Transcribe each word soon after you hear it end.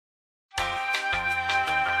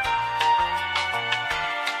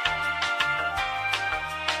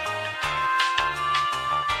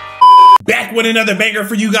back with another banger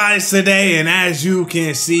for you guys today, and as you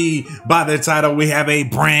can see by the title, we have a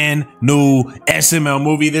brand new SML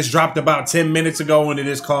movie. This dropped about 10 minutes ago, and it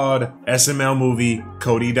is called SML Movie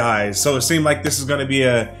Cody Dies. So it seemed like this is going to be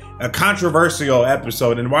a controversial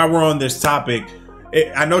episode, and while we're on this topic,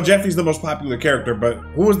 I know Jeffy's the most popular character, but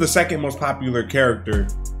who is the second most popular character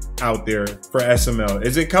out there for SML?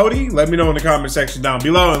 Is it Cody? Let me know in the comment section down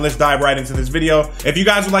below, and let's dive right into this video. If you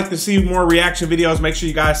guys would like to see more reaction videos, make sure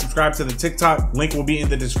you guys subscribe to the TikTok. Link will be in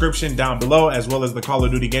the description down below, as well as the Call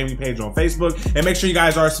of Duty gaming page on Facebook. And make sure you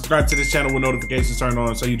guys are subscribed to this channel with notifications turned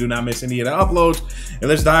on so you do not miss any of the uploads. And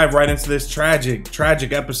let's dive right into this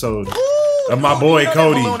tragic episode of my boy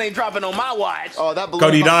Cody. That balloon ain't dropping on my watch. Oh, that balloon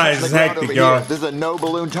Cody Dies is hectic, y'all. This is a no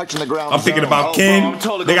balloon touching the ground. I'm thinking about Ken.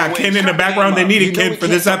 They got Ken in the background. They needed Ken for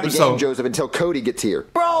this episode. Joseph, until Cody gets here.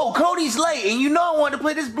 Bro, Cody's late, and you know I wanted to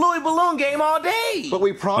play this bluey balloon game all day. But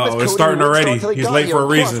we promised. It's starting already. He's late for a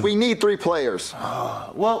reason. Plus, we need 3 players.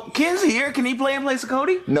 Well, Ken's here. Can he play in place of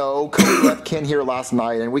Cody? No, Cody left Ken here last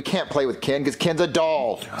night, and we can't play with Ken because Ken's a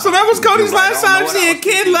doll. So that was Cody's last time seeing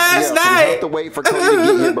Ken last night. So we have to wait for Cody to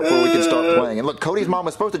get here before we can start playing. And look, Cody's mom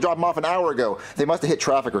was supposed to drop him off an hour ago. They must have hit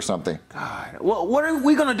traffic or something. God, well, what are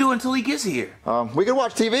we gonna do until he gets here? We can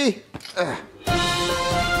watch TV.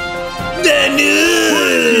 The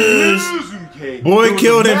news! Boy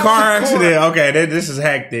killed in car accident. Okay, this is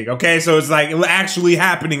hectic. Okay, so it's like actually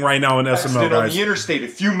happening right now in SML, guys. On the interstate a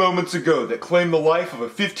few moments ago that claimed the life of a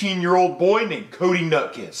 15-year-old boy named Cody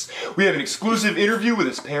Nutkiss. We have an exclusive interview with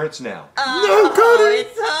his parents now. No, Cody!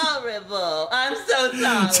 It's horrible. I'm so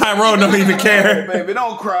sorry. Tyrone don't even care. Oh, baby,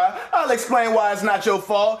 don't cry. I'll explain why it's not your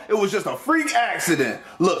fault. It was just a freak accident.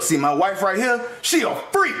 Look, see my wife right here? She a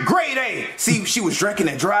freak, grade A. See, she was drinking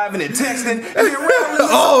and driving and texting, and then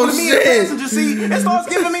randomly me and the passenger seat and starts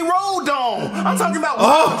giving me road dome. I'm talking about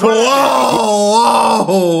whoa.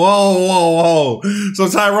 So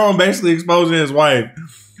Tyrone basically exposing his wife.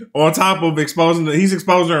 On top of he's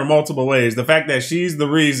exposing her in multiple ways. The fact that she's the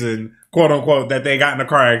reason, quote unquote, that they got in a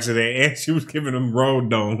car accident, and she was giving him road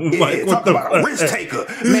dome. Yeah, like, what talk the about a risk taker.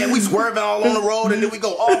 Man, we swerving all on the road, and then we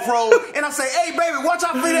go off road, and I say, "Hey, baby, watch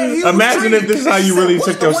out for that huge Imagine tree." if this is how you really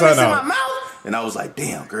took your son out. And I was like,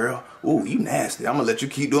 damn, girl, ooh, you nasty. I'm gonna let you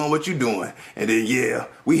keep doing what you're doing. And then, yeah,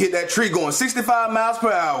 we hit that tree going 65 miles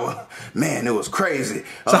per hour. Man, it was crazy.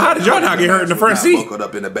 So how did y'all not get hurt in the front seat? Buckled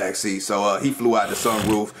up in the back seat. So he flew out the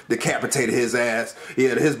sunroof, decapitated his ass.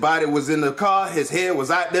 Yeah, his body was in the car. His head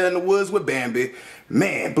was out there in the woods with Bambi.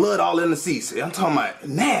 Man, blood all in the seats. I'm talking about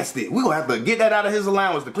nasty. We're gonna have to get that out of his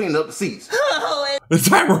allowance to clean up the seats. The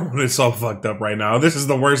Tyrone is so fucked up right now. This is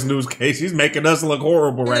the worst news case. He's making us look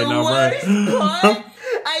horrible right now, bro.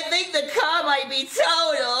 I think the car might be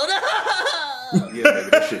totaled. Yeah, baby,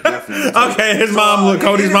 that shit definitely. Okay,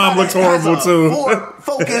 Cody's mom looks horrible too.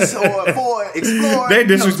 Focus or for Explorer. They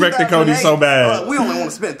disrespected Cody so bad. We only want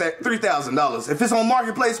to spend $3,000. If it's on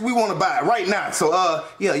Marketplace, we want to buy it right now. So,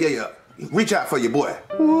 yeah. Reach out for your boy.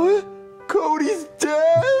 What? Cody's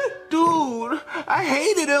dead? Dude, I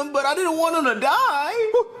hated him, but I didn't want him to die.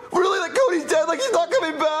 Really? Like Cody's dead? Like he's not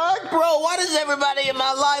coming back? Bro, why does everybody in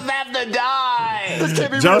my life have to die? This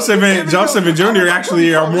can't be Joseph and Junior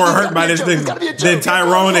actually are more hurt by this than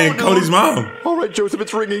Tyrone and Cody's mom. All right, Joseph,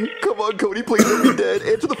 it's ringing. Come on, Cody, please don't be dead.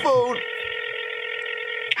 Answer the phone.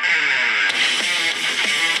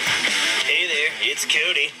 Hey there, it's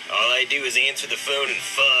Cody. All I do is answer the phone and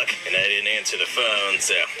fuck, and I didn't answer the phone,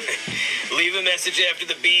 so leave a message after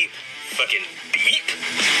the beep. Fucking beep.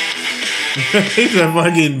 He's a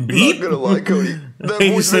fucking beep. I'm not gonna lie, Cody.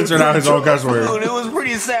 He censored out his own cuss word. Dude, it was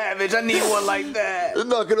pretty savage. I need one like that. I'm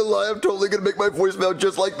not gonna lie, I'm totally gonna make my voicemail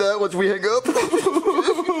just like that once we hang up.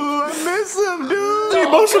 I miss him, dude. The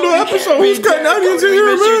emotional episode. Who's cutting out into here,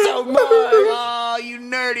 man? So much. Oh, you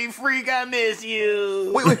nerdy freak, I miss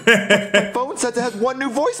you. Wait. My phone says it has 1 new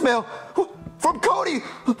voicemail. From Cody.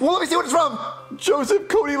 Well, let me see what it's from. Joseph,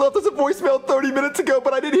 Cody left us a voicemail 30 minutes ago,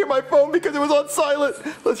 but I didn't hear my phone because it was on silent.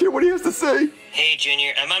 Let's hear what he has to say. Hey,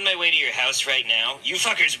 Junior, I'm on my way to your house right now. You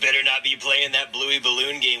fuckers better not be playing that bluey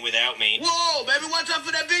balloon game without me. Whoa, baby, watch out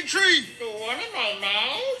for that big tree. One of my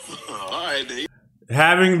nice. All right, dude.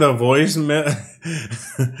 Having the voicemail,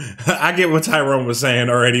 I get what Tyrone was saying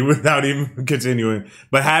already without even continuing.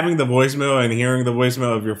 But having the voicemail and hearing the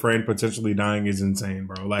voicemail of your friend potentially dying is insane,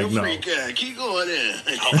 bro. Like, no. Keep going in.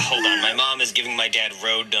 Hold on, my mom is giving my dad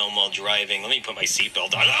road dome while driving. Let me put my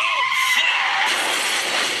seatbelt on.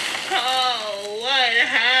 Oh, what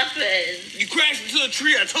happened? You crashed into a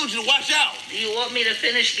tree. I told you to watch out. Do you want me to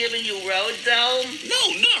finish giving you road dome? No,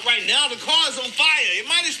 not right now. The car's on fire. It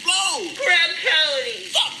might explode. Grab Cody.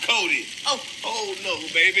 Fuck Cody. Oh no,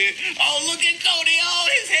 baby. Oh, look at Cody. Oh,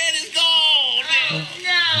 his head is gone.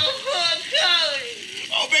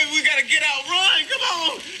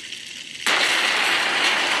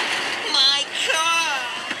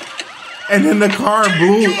 And then the car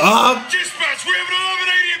blew up. Dispatch, we have an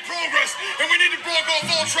 1180 in progress, and we need to block off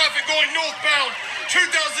all traffic going northbound. 2008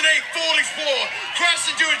 Ford Explorer crashed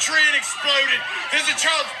into a tree and exploded. There's a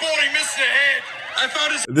child's body missing a head. I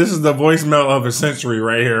found his. This is the voicemail of a century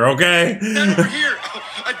right here, okay? over here.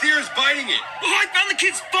 A deer is biting it. Oh, I found the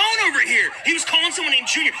kid's phone over here. He was calling someone named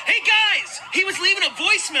Junior. Hey, guys, he was leaving a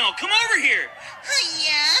voicemail. Come over here.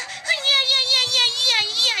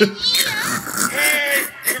 Hey,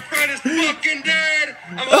 your friend is fucking dead.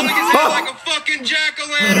 I'm holding his head like a fucking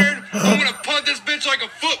jack-o'-lantern. I'm gonna punt this bitch like a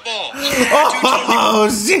football. Oh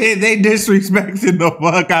shit, they disrespected the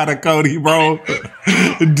fuck out of Cody, bro.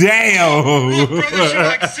 Damn. Look, brother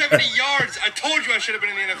shot like 70 yards. I told you I should have been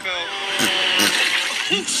in the NFL.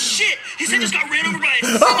 Oh, shit. His head just got ran over by a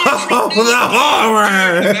The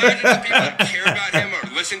horror. Imagine if people that care about him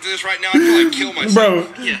are listening to this right now. I'd probably kill myself.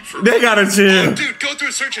 Bro, Yeah, for they gotta chill. Oh, dude, go through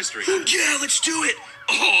his search history. Yeah, let's do it.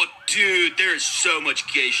 Oh, dude, there is so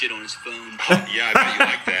much gay shit on his phone. Yeah, I bet you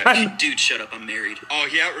like that. Hey, dude, shut up. I'm married. Oh,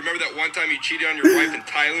 yeah? Remember that one time you cheated on your wife in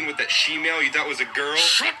Thailand with that she-male you thought was a girl?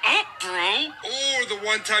 Shut up, bro. Or the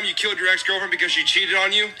one time you killed your ex-girlfriend because she cheated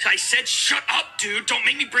on you? I said shut up, dude. Don't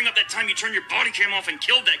make me bring up that time you turned your body cam off and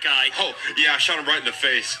killed that guy. Oh, yeah, I shot him right in the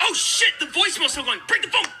face. Oh, shit. The voicemail's still going. Break the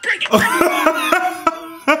phone. Break it. Break it.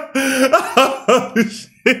 Oh, shit.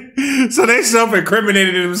 So they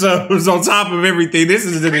self-incriminated themselves on top of everything. This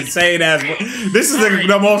is an insane ass. This is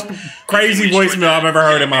the most crazy voicemail I've ever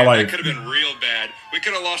heard in my That life. could have been real bad. We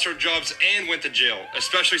could have lost our jobs and went to jail,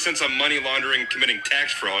 especially since I'm money laundering and committing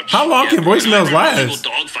tax fraud. How long can voicemails Little last?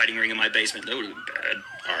 dog fighting ring in my basement. That would have been bad.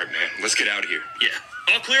 All right, man, let's get out of here. Yeah.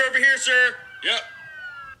 All clear over here, sir. Yep.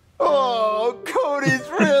 Oh, Cody's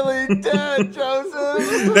really dead,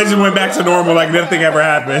 Joseph. They just went back to normal like nothing ever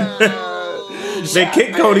happened. They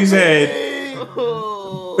kicked Cody's head,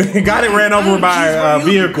 got it ran over by a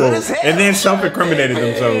vehicle, and then self-incriminated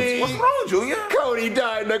themselves. What's wrong, Junior? Cody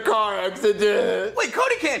died in a car accident. Wait,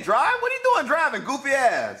 Cody can't drive? What are you doing driving, goofy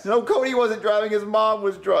ass? No, Cody wasn't driving. His mom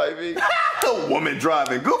was driving. A woman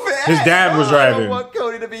driving, goofy ass. His dad was I don't driving. want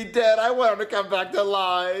Cody to be dead. I want him to come back to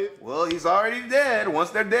life. Well, he's already dead. Once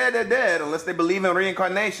they're dead, unless they believe in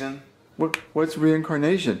reincarnation. What's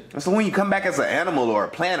reincarnation? That's when you come back as an animal or a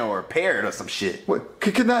plant or a parrot or some shit. What?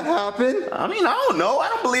 Can that happen? I mean, I don't know. I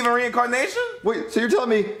don't believe in reincarnation. Wait, so you're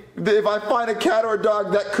telling me that if I find a cat or a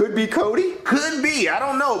dog, that could be Cody? Could be. I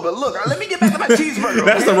don't know. But look, let me get back to my cheeseburger.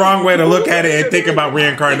 That's the wrong way to look at it and think about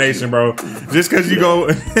reincarnation, bro. Just because you go,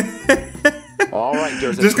 All right,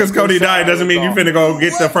 Joseph. just because Cody died doesn't mean you finna go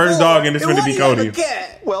get the first dog and it's gonna be Cody.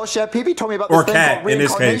 Well, Chef Pee told me about this Or thing cat, called in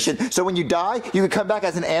this case. reincarnation. So when you die, you could come back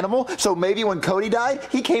as an animal. So maybe when Cody died,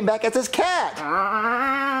 he came back as his cat.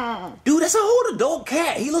 Dude, that's a whole adult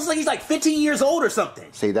cat. He looks like he's like 15 years old or something.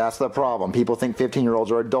 See, that's the problem. People think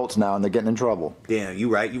 15-year-olds are adults now, and they're getting in trouble. Damn, you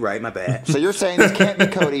right, my bad. So you're saying this can't be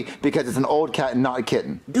Cody because it's an old cat and not a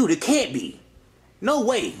kitten? Dude, it can't be. No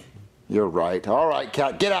way. You're right. All right,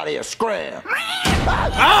 cat, get out of here. Scram.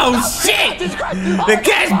 Oh shit! The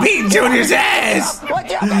cat's beating Junior's ass. Oh my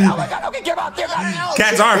God, okay, get out there.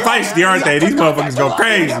 Cats are feisty, aren't they? These motherfuckers go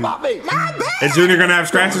crazy. Is Junior gonna have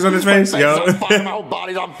scratches on his face? Yo. My whole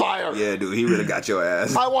body's on fire. Yeah, dude, he really got your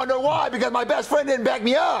ass. I wonder why, because my best friend didn't back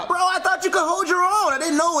me up. Bro, I thought you could hold your own. I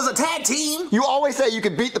didn't know it was a tag team. You always say you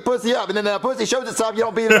can beat the pussy up, and then the pussy shows itself, you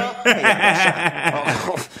don't beat it up.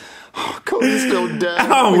 Cody's still dead.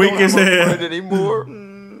 Oh, We weak don't as have a hell. friend anymore.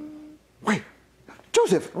 Wait,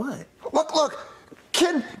 Joseph. What? Look.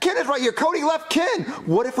 Ken is right here. Cody left Ken.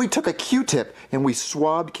 What if we took a Q-tip and we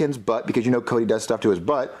swabbed Ken's butt, because you know Cody does stuff to his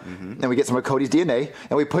butt, and we get some of Cody's DNA,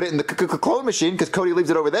 and we put it in the clone machine because Cody leaves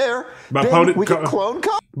it over there. But Then we can clone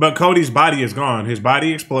Cody. But Cody's body is gone. His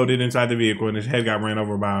body exploded inside the vehicle, and his head got ran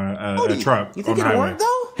over by a truck You on think the it'll highway. work, though?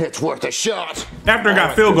 It's worth a shot. After it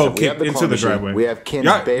got All field goal Joseph, we have kicked into clone the machine. driveway. We have Ken's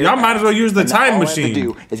Y'all might as well use the and now time all machine. I have to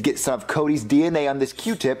do is get some of Cody's DNA on this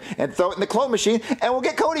Q-tip and throw it in the clone machine, and we'll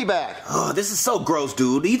get Cody back. Oh, this is so gross,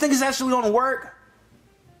 dude. Do you think it's actually gonna work?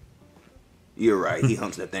 You're right. He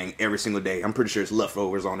hunts that thing every single day. I'm pretty sure it's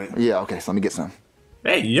leftovers on it. Yeah, okay, so let me get some.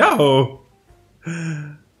 Hey, yo.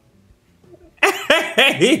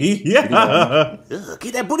 Hey, yo. Ugh,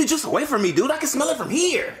 get that booty juice away from me, dude. I can smell it from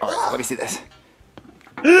here. All right, let me see this.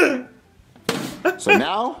 So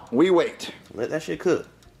now we wait. Let that shit cook.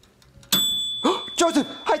 Joseph,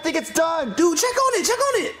 I think it's done. Dude, check on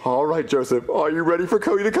it. All right, Joseph, are you ready for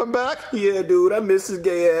Cody to come back? Yeah, dude, I miss his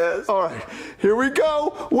gay ass. All right, here we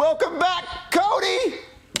go. Welcome back, Cody.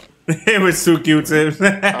 It was too cute, Tim.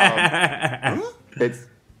 It's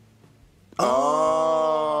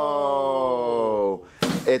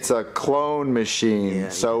It's a clone machine,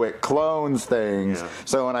 so it clones things. Yeah.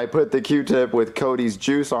 So when I put the Q-tip with Cody's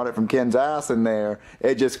juice on it from Ken's ass in there,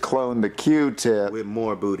 it just cloned the Q-tip. With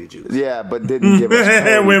more booty juice. Yeah, but didn't give us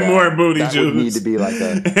Cody with back. more booty that juice. Would need to be like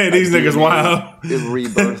a These niggas wild.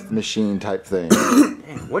 rebirth machine type thing.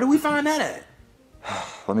 Dang, where do we find that at?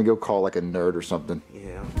 Let me go call like a nerd or something.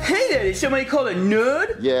 Yeah. Hey there, did somebody call a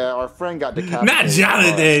nerd? Yeah, our friend got decapitated. Not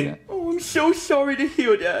Jonathan. Oh, I'm so sorry to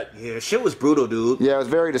hear that. Yeah, shit was brutal, dude. Yeah, it was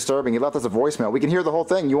very disturbing. He left us a voicemail. We can hear the whole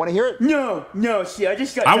thing. You want to hear it? No, see, I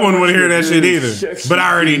just got. I wouldn't want to hear that shit really either. sexy But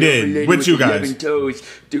I already video of a did. lady With you guys. 11 toes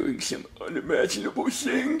doing some unimaginable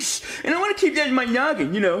things. And I want to keep that in my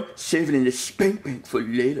noggin, saving in the spank bank for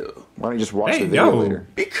later. Why don't you just watch Hey, the video yo. later?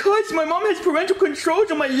 Because my mom has parental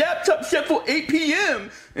controls on my laptop set for 8 p.m.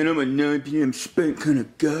 And I'm a 9 p.m. spank kind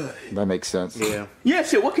of guy. That makes sense. Yeah. Yeah,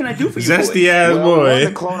 so what can I do for you, Zesty boys? ass Well, we wanted boy.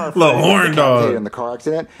 to clone our Little friend who horn got decapitated dog. in the car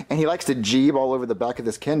accident, and he likes to jeeb all over the back of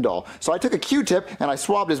this Ken doll. So I took a Q-tip and I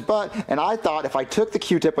swabbed his butt, and I thought if I took the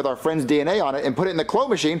Q-tip with our friend's DNA on it and put it in the clone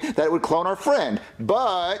machine, that it would clone our friend.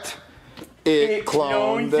 But it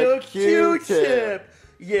cloned the Q-tip.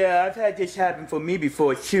 Yeah, I've had this happen for me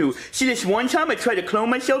before too. See, this one time I tried to clone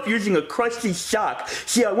myself using a crusty sock.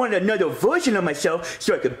 See, I wanted another version of myself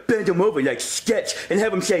so I could bend him over like Sketch and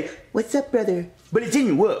have him say, "What's up, brother?" But it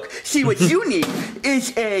didn't work. See, what you need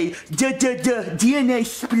is a DNA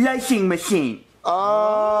splicing machine.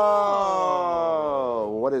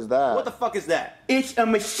 Oh, what is that? What the fuck is that? It's a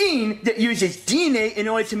machine that uses DNA in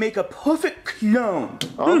order to make a perfect clone.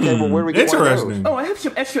 Okay, well, where do we get one of Interesting. those? Oh, I have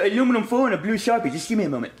some extra aluminum foil and a blue Sharpie. Just give me a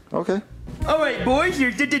moment. Okay. All right, boys,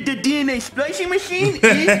 your DNA splicing machine is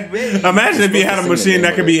ready. Imagine if you had a machine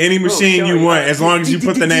that could be any machine you want as long as you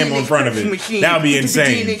put the name on front of it. That would be DNA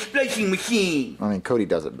insane. splicing machine. I mean, Cody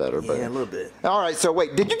does it better, but... Yeah, a little bit. All right, so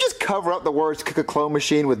wait, did you just cover up the words "cook a clone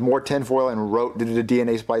machine" with more tinfoil and wrote "the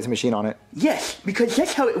DNA splicing machine" on it? Yes, because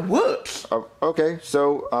that's how it works. Oh, okay,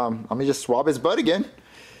 so let me just swab his butt again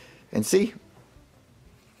and see.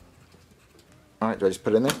 All right, do I just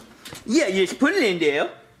put it in there? Yeah, you just put it in there.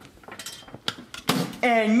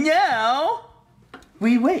 And now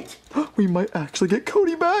we wait. We might actually get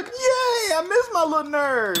Cody back. Yay! I miss my little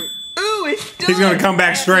nerd. Ooh, it's done. He's gonna come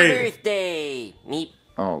back straight. Birthday. Meep.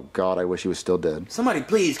 Oh God, I wish he was still dead. Somebody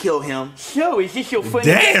please kill him. So, is this your friend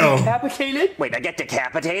Damn. decapitated? Wait, I get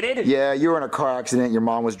decapitated? Yeah, you were in a car accident. Your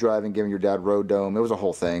mom was driving, giving your dad road dome. It was a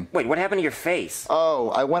whole thing. Wait, what happened to your face? Oh,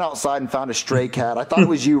 I went outside and found a stray cat. I thought it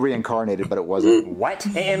was you reincarnated, but it wasn't. What?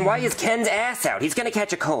 And why is Ken's ass out? He's gonna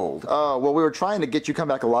catch a cold. Oh, well, we were trying to get you come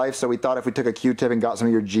back alive, so we thought if we took a Q-tip and got some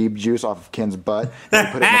of your Jeep juice off of Ken's butt, and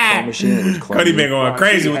we put it in the clone machine, it would clone Cody you. been going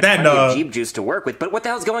crazy You with had that plenty of dog. Jeep juice to work with, but what the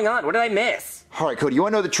hell's going on? What did I miss? All right, Cody, you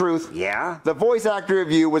want to know the truth? Yeah? The voice actor of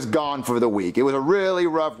you was gone for the week. It was a really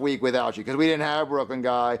rough week without you because we didn't have Brooklyn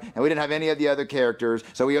Guy and we didn't have any of the other characters.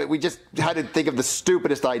 So we just had to think of the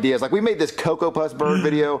stupidest ideas. Like we made this Cocoa Puffs bird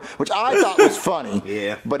video, which I thought was funny.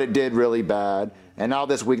 Yeah. But it did really bad. And now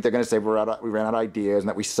this week they're going to say we ran out of ideas and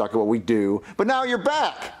that we suck at what we do. But now you're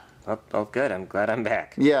back. Oh, good. I'm glad I'm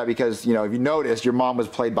back. Yeah, because, you know, if you noticed, your mom was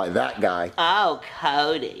played by that guy. Oh,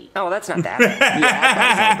 Cody. Oh, that's not that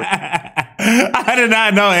bad. I did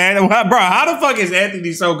not know, bro. How the fuck is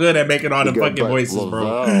Anthony so good at making all the Good, fucking but voices, bro?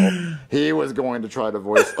 Lavelle, he was going to try to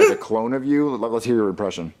voice like a clone of you. Let's hear your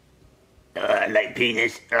impression. Like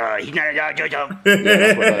penis. He's not allowed to jump. Yeah,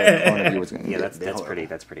 that's what a clone of you was going to Yeah, do.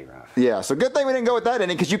 that's pretty rough. Yeah, so good thing we didn't go with that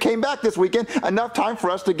ending because you came back this weekend. Enough time for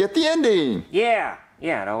us to get the ending. Yeah,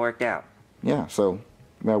 it all worked out. Yeah, so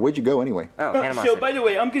where'd you go anyway? Oh, Panama So, City. by the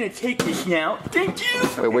way, I'm gonna take this now. Thank you.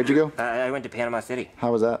 Wait, where'd you go? I went to Panama City.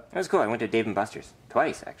 How was that? It was cool. I went to Dave & Buster's.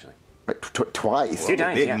 Twice, actually. Wait, twice. 2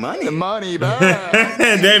 times, Big yeah. money. The money back.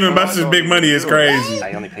 Dave & Buster's big money is crazy.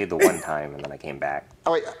 I only paid the one time, and then I came back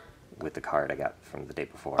Oh wait, with the card I got from the day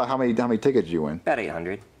before. how many tickets did you win? About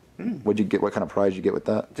 800. What'd you get? What kind of prize did you get with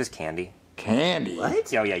that? Just candy. Candy.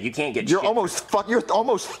 What? Oh, yeah, you can't get You're shit. You're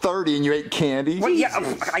almost 30 and you ate candy. Well, yeah,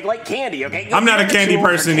 I like candy, okay? I'm not a You're candy too old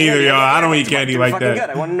for person candy, either, y'all. okay? I don't eat It's candy too like fucking that.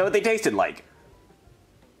 Good. I want to know what they tasted like. It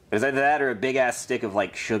was either that or a big ass stick of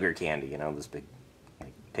like sugar candy, you know, this big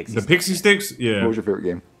like pixie. The pixie sticks? What Yeah. was your favorite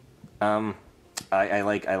game? I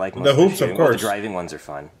like most The hoops, shooting. of Well, course. the driving ones are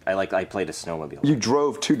fun. I played a snowmobile. You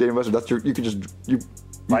drove to Dave & Buster's. That's you could just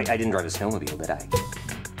I didn't drive a snowmobile, did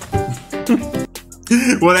I?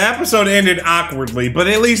 Well, the episode ended awkwardly, but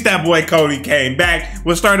at least that boy Cody came back.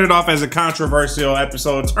 What started off as a controversial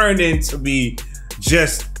episode turned into be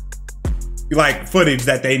just like footage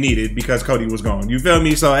that they needed because Cody was gone. You feel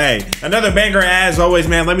me? So hey, another banger as always,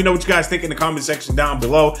 man. Let me know what you guys think in the comment section down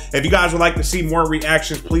below. If you guys would like to see more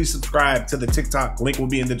reactions, please subscribe to the TikTok. Link will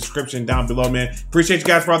be in the description down below, man. Appreciate you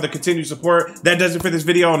guys for all the continued support. That does it for this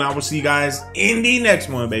video, and I will see you guys in the next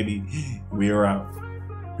one, baby. We are out.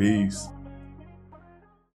 Peace.